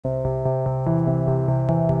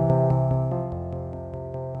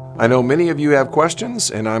I know many of you have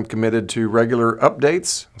questions, and I'm committed to regular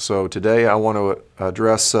updates. So today I want to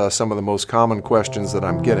address some of the most common questions that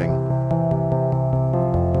I'm getting.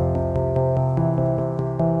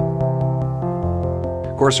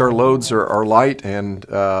 Of course, our loads are light, and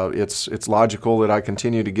it's logical that I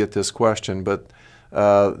continue to get this question, but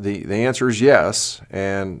the answer is yes,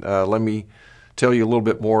 and let me tell you a little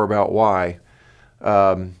bit more about why.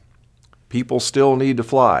 People still need to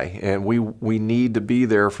fly, and we need to be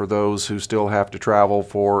there for those who still have to travel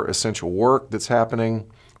for essential work that's happening.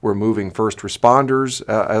 We're moving first responders,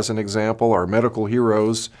 as an example, our medical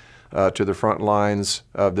heroes, to the front lines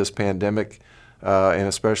of this pandemic, and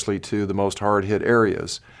especially to the most hard-hit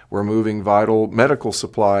areas. We're moving vital medical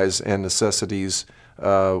supplies and necessities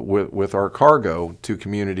with our cargo to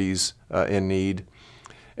communities in need.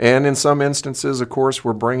 And in some instances, of course,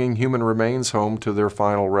 we're bringing human remains home to their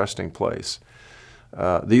final resting place.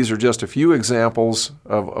 These are just a few examples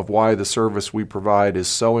of why the service we provide is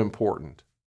so important.